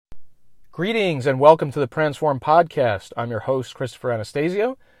Greetings and welcome to the Transform Podcast. I'm your host, Christopher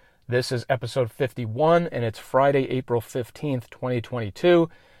Anastasio. This is episode 51, and it's Friday, April 15th, 2022.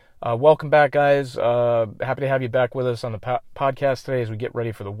 Welcome back, guys. Happy to have you back with us on the podcast today as we get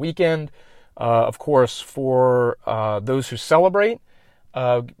ready for the weekend. Of course, for those who celebrate,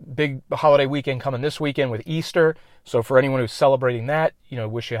 big holiday weekend coming this weekend with Easter. So for anyone who's celebrating that,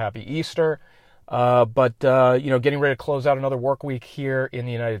 wish you a happy Easter. But getting ready to close out another work week here in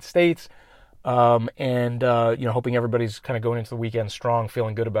the United States. Hoping everybody's kind of going into the weekend strong,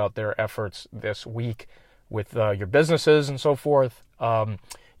 feeling good about their efforts this week with your businesses and so forth.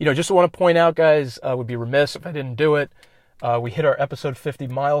 Just want to point out, guys, would be remiss if I didn't do it. We hit our episode 50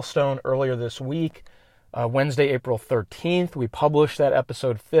 milestone earlier this week, Wednesday, April 13th. We published that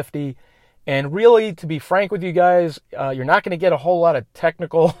episode 50. And really, to be frank with you guys, you're not going to get a whole lot of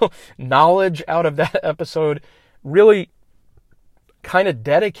technical knowledge out of that episode. Really kind of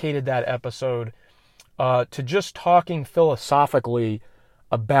dedicated that episode to just talking philosophically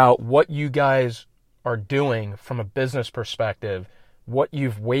about what you guys are doing from a business perspective, what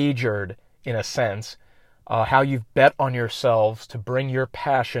you've wagered, in a sense, how you've bet on yourselves to bring your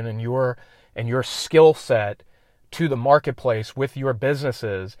passion and your skill set to the marketplace with your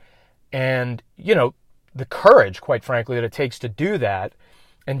businesses. And, the courage, quite frankly, that it takes to do that,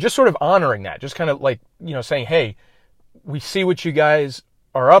 and just sort of honoring that, just kind of like, saying, hey, we see what you guys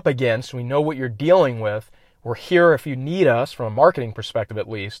are up against. We know what you're dealing with. We're here if you need us, from a marketing perspective at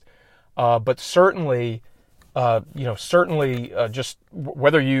least. But certainly, just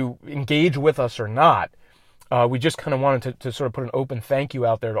whether you engage with us or not, we just kind of wanted to sort of put an open thank you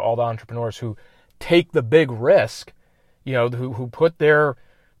out there to all the entrepreneurs who take the big risk, who put their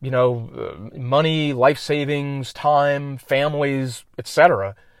money, life savings, time, families,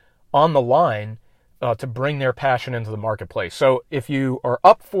 etc., on the line to bring their passion into the marketplace. So if you are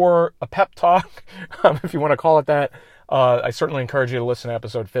up for a pep talk, if you want to call it that, I certainly encourage you to listen to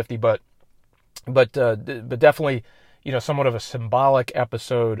episode 50. But definitely, somewhat of a symbolic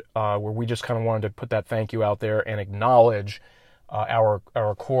episode where we just kind of wanted to put that thank you out there and acknowledge our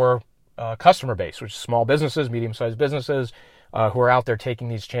core customer base, which is small businesses, medium-sized businesses, who are out there taking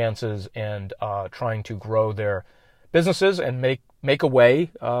these chances and trying to grow their businesses and make a way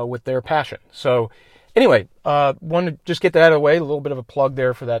with their passion. So anyway, wanted to just get that out of the way, a little bit of a plug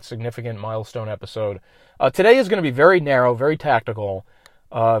there for that significant milestone episode. Today is going to be very narrow, very tactical.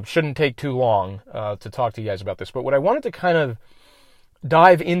 Shouldn't take too long to talk to you guys about this. But what I wanted to kind of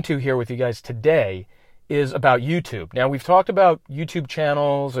dive into here with you guys today is about YouTube. Now, we've talked about YouTube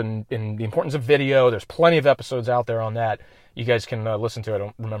channels and the importance of video. There's plenty of episodes out there on that. You guys can listen to. I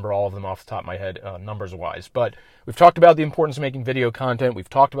don't remember all of them off the top of my head, numbers-wise. But we've talked about the importance of making video content. We've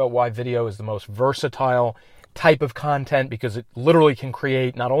talked about why video is the most versatile type of content, because it literally can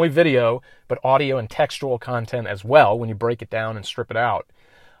create not only video, but audio and textual content as well when you break it down and strip it out.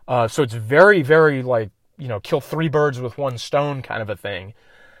 So it's very, very kill three birds with one stone kind of a thing.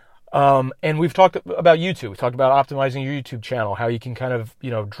 And we've talked about YouTube. We talked about optimizing your YouTube channel, how you can kind of,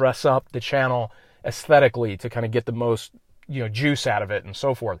 dress up the channel aesthetically to kind of get the most, juice out of it and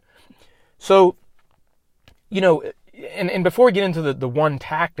so forth. So, and before we get into the one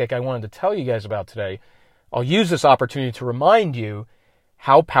tactic I wanted to tell you guys about today, I'll use this opportunity to remind you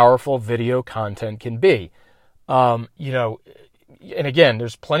how powerful video content can be. And again,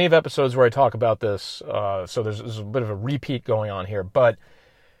 there's plenty of episodes where I talk about this, so there's a bit of a repeat going on here. But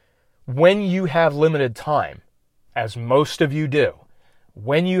when you have limited time, as most of you do,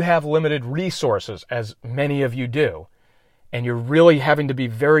 when you have limited resources, as many of you do, and you're really having to be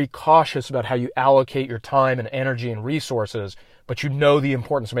very cautious about how you allocate your time and energy and resources, but you know the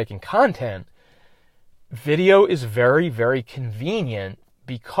importance of making content, video is very, very convenient,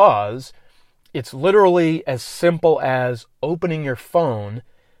 because it's literally as simple as opening your phone,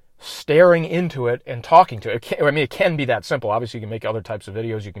 staring into it, and talking to it. It can be that simple. Obviously, you can make other types of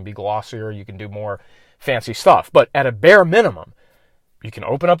videos. You can be glossier. You can do more fancy stuff. But at a bare minimum, you can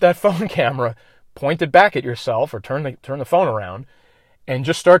open up that phone camera, point it back at yourself, or turn the phone around, and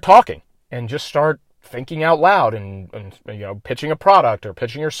just start talking, and just start thinking out loud, and pitching a product, or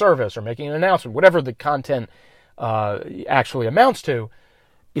pitching your service, or making an announcement, whatever the content actually amounts to.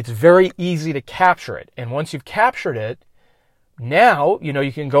 It's very easy to capture it. And once you've captured it, now,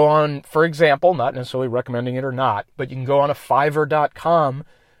 you can go on, for example, not necessarily recommending it or not, but you can go on a Fiverr.com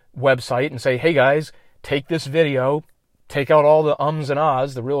website and say, hey guys, take this video, take out all the ums and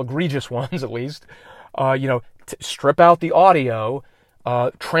ahs, the real egregious ones at least, strip out the audio,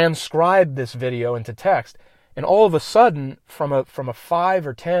 transcribe this video into text, and all of a sudden, from a 5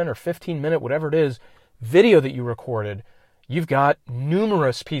 or 10 or 15 minute, whatever it is, video that you recorded, you've got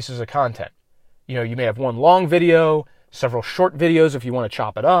numerous pieces of content. You may have one long video, several short videos if you want to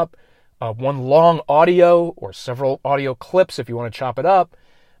chop it up, one long audio or several audio clips if you want to chop it up,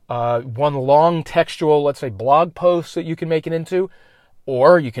 one long textual, let's say, blog post that you can make it into,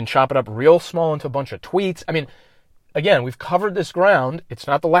 or you can chop it up real small into a bunch of tweets. I mean, again, we've covered this ground. It's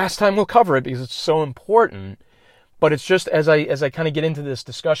not the last time we'll cover it because it's so important, but it's just as I kind of get into this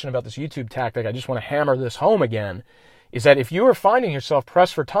discussion about this YouTube tactic, I just want to hammer this home again, is that if you are finding yourself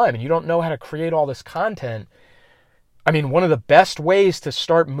pressed for time and you don't know how to create all this content, I mean, one of the best ways to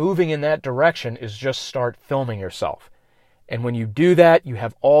start moving in that direction is just start filming yourself. And when you do that, you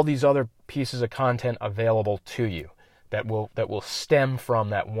have all these other pieces of content available to you that will stem from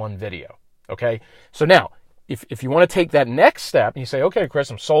that one video. Okay? So now, if you want to take that next step and you say, okay, Chris,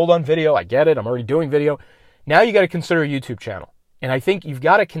 I'm sold on video. I get it. I'm already doing video. Now you got to consider a YouTube channel. And I think you've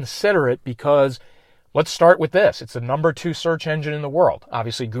got to consider it because let's start with this. It's the number 2 search engine in the world.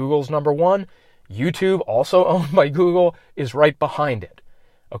 Obviously, Google's number 1. YouTube, also owned by Google, is right behind it.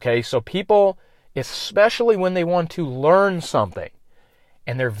 Okay, so people, especially when they want to learn something,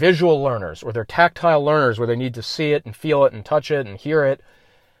 and they're visual learners or they're tactile learners where they need to see it and feel it and touch it and hear it,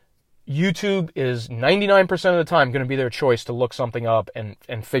 YouTube is 99% of the time going to be their choice to look something up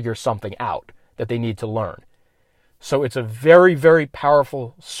and figure something out that they need to learn. So it's a very, very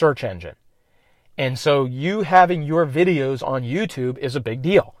powerful search engine. And so you having your videos on YouTube is a big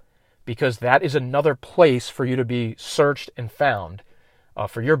deal because that is another place for you to be searched and found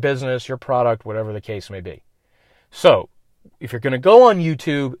for your business, your product, whatever the case may be. So if you're going to go on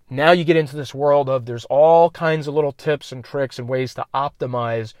YouTube, now you get into this world of there's all kinds of little tips and tricks and ways to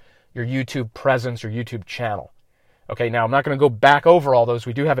optimize your YouTube presence, your YouTube channel. Okay, now I'm not going to go back over all those.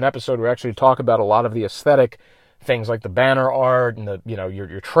 We do have an episode where we actually talk about a lot of the aesthetic things like the banner art and the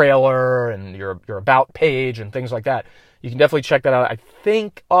your trailer and your about page and things like that. You can definitely check that out. I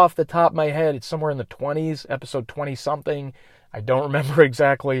think off the top of my head, it's somewhere in the 20s, episode 20 something. I don't remember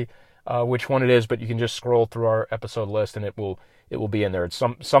exactly which one it is, but you can just scroll through our episode list and it will be in there. It's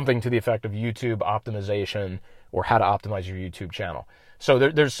something to the effect of YouTube optimization or how to optimize your YouTube channel. So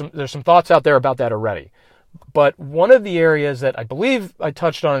there's some thoughts out there about that already. But one of the areas that I believe I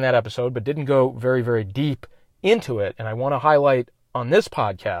touched on in that episode, but didn't go very, very deep into it, and I want to highlight on this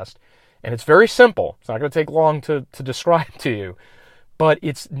podcast, and it's very simple. It's not going to take long to describe to you, but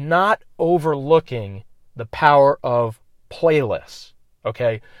it's not overlooking the power of playlists,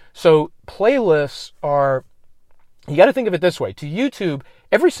 okay? So playlists are, you got to think of it this way. To YouTube,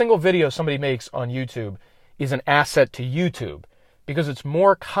 every single video somebody makes on YouTube is an asset to YouTube because it's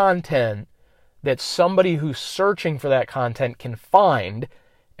more content that somebody who's searching for that content can find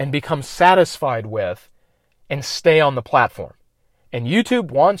and become satisfied with and stay on the platform. And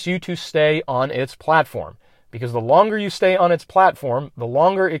YouTube wants you to stay on its platform because the longer you stay on its platform, the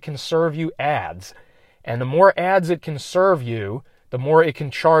longer it can serve you ads. And the more ads it can serve you, the more it can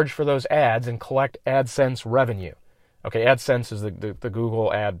charge for those ads and collect AdSense revenue. Okay, AdSense is the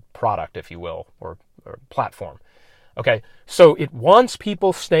Google ad product, if you will, or platform. Okay, so it wants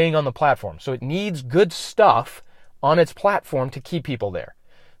people staying on the platform. So it needs good stuff on its platform to keep people there.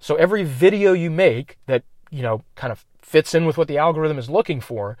 So every video you make that, kind of fits in with what the algorithm is looking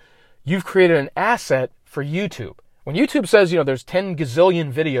for, you've created an asset for YouTube. When YouTube says, there's 10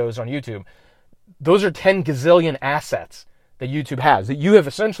 gazillion videos on YouTube, those are 10 gazillion assets that YouTube has, that you have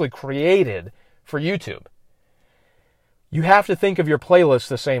essentially created for YouTube. You have to think of your playlist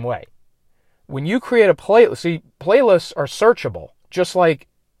the same way. When you create a playlist, see, playlists are searchable, just like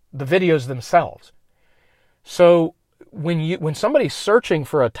the videos themselves. So when somebody's searching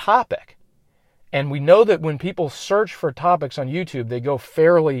for a topic, and we know that when people search for topics on YouTube, they go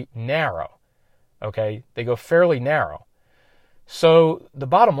fairly narrow. Okay? They go fairly narrow. So the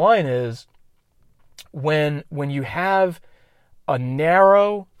bottom line is when you have a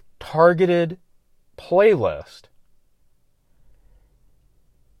narrow, targeted playlist,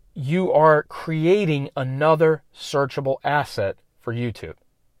 you are creating another searchable asset for YouTube.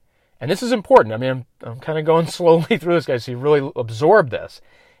 And this is important. I mean, I'm kind of going slowly through this, guys, so you really absorb this.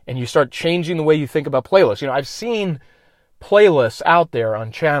 And you start changing the way you think about playlists. I've seen playlists out there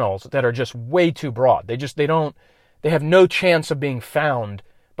on channels that are just way too broad. They have no chance of being found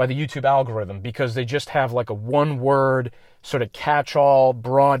by the YouTube algorithm because they just have like a one-word sort of catch-all,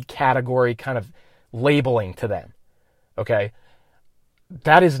 broad category kind of labeling to them. Okay?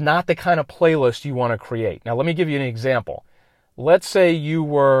 That is not the kind of playlist you want to create. Now, let me give you an example. Let's say you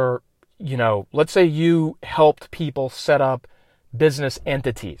were, let's say you helped people set up business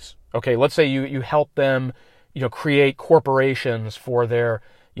entities. Okay, let's say you help them, create corporations for their,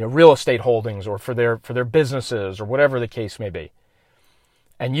 real estate holdings or for their businesses or whatever the case may be.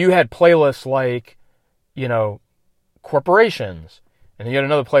 And you had playlists like, corporations, and then you had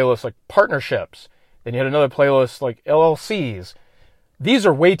another playlist like partnerships, then you had another playlist like LLCs. These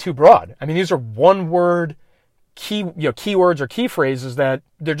are way too broad. I mean, these are one-word keywords or key phrases that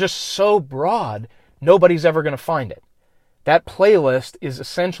they're just so broad, nobody's ever going to find it. That playlist is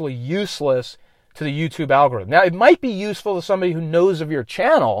essentially useless to the YouTube algorithm. Now, it might be useful to somebody who knows of your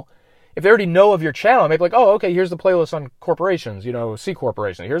channel. If they already know of your channel, maybe like, oh, okay, here's the playlist on corporations, C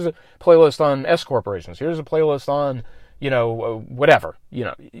corporations. Here's a playlist on S corporations. Here's a playlist on, whatever.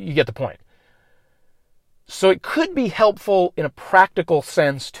 You get the point. So it could be helpful in a practical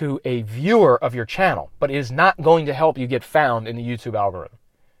sense to a viewer of your channel, but it is not going to help you get found in the YouTube algorithm.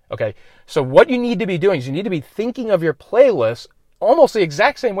 Okay? So what you need to be doing is you need to be thinking of your playlist almost the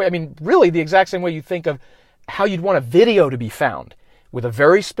exact same way. I mean, really the exact same way you think of how you'd want a video to be found, with a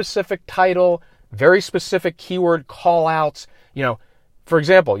very specific title, very specific keyword call-outs. For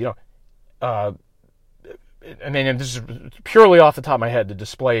example, and this is purely off the top of my head to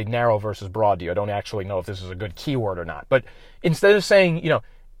display narrow versus broad to you. I don't actually know if this is a good keyword or not. But instead of saying,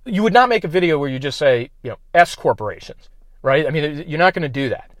 you would not make a video where you just say, S corporations, right? I mean, you're not going to do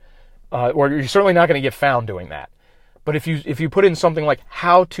that. Or you're certainly not going to get found doing that. But if you put in something like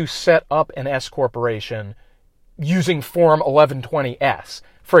how to set up an S corporation using Form 1120S,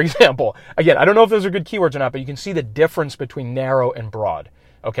 for example. Again, I don't know if those are good keywords or not, but you can see the difference between narrow and broad.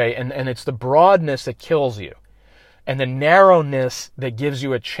 Okay, and it's the broadness that kills you, and the narrowness that gives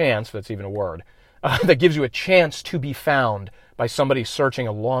you a chance, if that's even a word, that gives you a chance to be found by somebody searching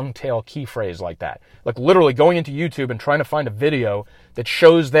a long tail key phrase like that. Like literally going into YouTube and trying to find a video that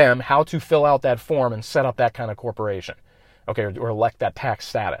shows them how to fill out that form and set up that kind of corporation, okay, or elect that tax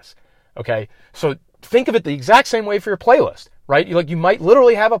status. Okay, so think of it the exact same way for your playlist, right? You might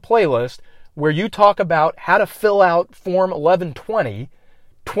literally have a playlist where you talk about how to fill out Form 1120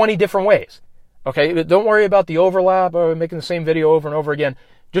 20 different ways. Okay, don't worry about the overlap or making the same video over and over again.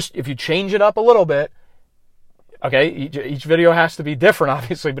 Just if you change it up a little bit, okay, each video has to be different,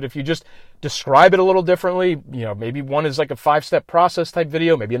 obviously, but if you just describe it a little differently, maybe one is like a 5-step process type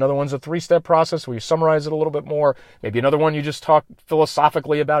video, maybe another one's a 3-step process where you summarize it a little bit more, maybe another one you just talk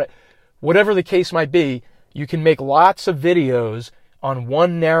philosophically about it. Whatever the case might be, you can make lots of videos on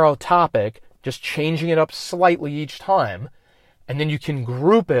one narrow topic, just changing it up slightly each time. And then you can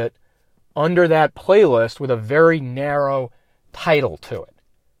group it under that playlist with a very narrow title to it.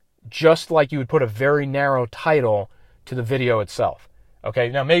 Just like you would put a very narrow title to the video itself. Okay,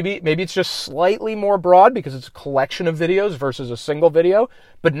 now maybe it's just slightly more broad because it's a collection of videos versus a single video,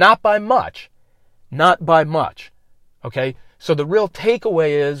 but not by much. Not by much. Okay, so the real takeaway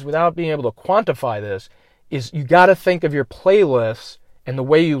is, without being able to quantify this, is you got to think of your playlists and the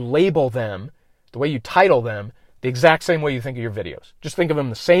way you label them, the way you title them, the exact same way you think of your videos. Just think of them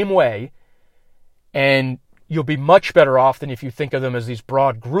the same way, and you'll be much better off than if you think of them as these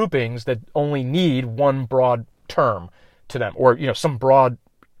broad groupings that only need one broad term to them, or some broad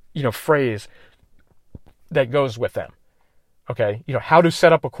phrase that goes with them. Okay, how to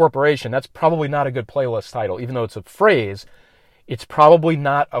set up a corporation. That's probably not a good playlist title, even though it's a phrase. It's probably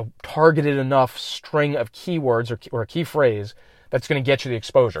not a targeted enough string of keywords or a key phrase that's going to get you the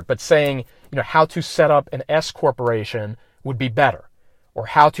exposure. But saying, how to set up an S corporation would be better. Or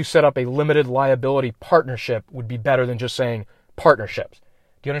how to set up a limited liability partnership would be better than just saying partnerships.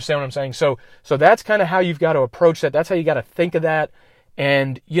 Do you understand what I'm saying? So that's kind of how you've got to approach that. That's how you got to think of that.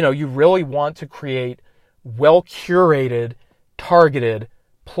 And, you really want to create well-curated, targeted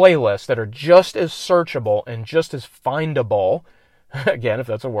playlists that are just as searchable and just as findable, again, if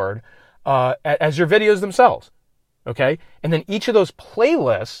that's a word, as your videos themselves. Okay? And then each of those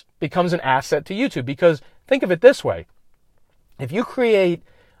playlists becomes an asset to YouTube, because think of it this way. If you create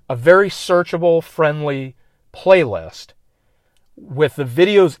a very searchable, friendly playlist with the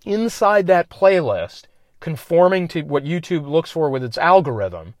videos inside that playlist conforming to what YouTube looks for with its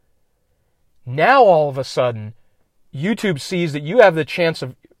algorithm, now all of a sudden, YouTube sees that you have the chance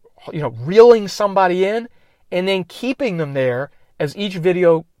of, reeling somebody in and then keeping them there as each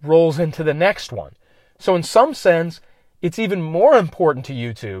video rolls into the next one. So in some sense, it's even more important to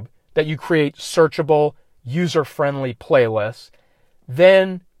YouTube that you create searchable, user-friendly playlists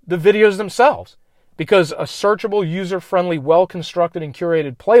than the videos themselves. Because a searchable, user-friendly, well-constructed and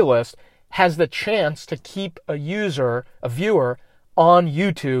curated playlist has the chance to keep a viewer on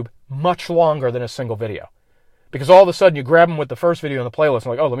YouTube much longer than a single video. Because all of a sudden you grab them with the first video in the playlist and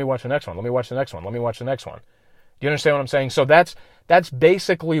like, oh, let me watch the next one, let me watch the next one, let me watch the next one. Do you understand what I'm saying? So that's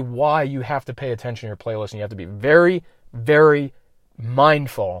basically why you have to pay attention to your playlist, and you have to be very, very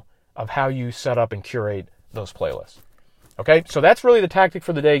mindful of how you set up and curate those playlists. Okay, so that's really the tactic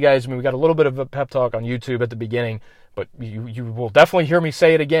for the day, guys. I mean, we got a little bit of a pep talk on YouTube at the beginning, but you will definitely hear me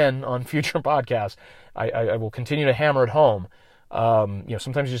say it again on future podcasts. I will continue to hammer it home.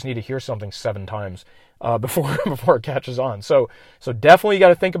 Sometimes you just need to hear something 7 times before it catches on. So definitely you got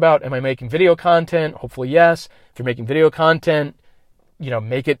to think about, am I making video content? Hopefully yes. If you're making video content,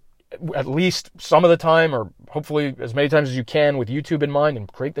 make it at least some of the time, or hopefully as many times as you can with YouTube in mind,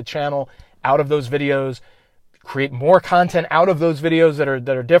 and create the channel out of those videos. Create more content out of those videos that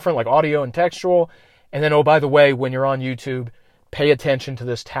are different, like audio and textual. And then, oh, by the way, when you're on YouTube, pay attention to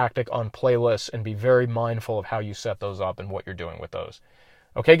this tactic on playlists and be very mindful of how you set those up and what you're doing with those.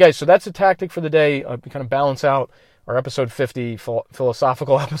 Okay, guys, so that's the tactic for the day. We kind of balance out our episode 50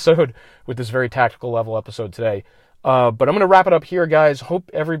 philosophical episode with this very tactical level episode today. But I'm going to wrap it up here, guys. Hope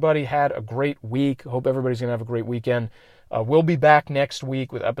everybody had a great week. Hope everybody's going to have a great weekend. We'll be back next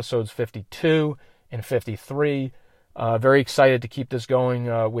week with episodes 52 and 53. Very excited to keep this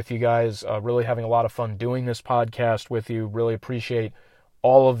going with you guys. Really having a lot of fun doing this podcast with you. Really appreciate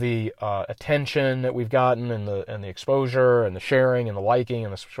all of the attention that we've gotten, and the exposure and the sharing and the liking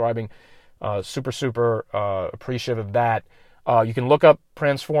and the subscribing. Super appreciative of that. You can look up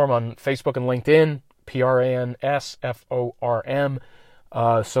Pransform on Facebook and LinkedIn. Pransform.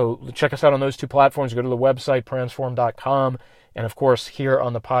 So check us out on those 2 platforms. Go to the website, pransform.com. And of course, here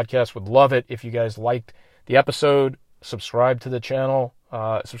on the podcast, would love it if you guys liked the episode, subscribe to the channel,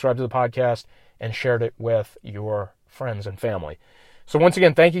 subscribe to the podcast, and shared it with your friends and family. So once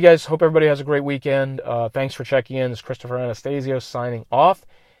again, thank you guys. Hope everybody has a great weekend. Thanks for checking in. This is Christopher Anastasio signing off,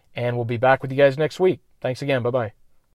 and we'll be back with you guys next week. Thanks again. Bye-bye.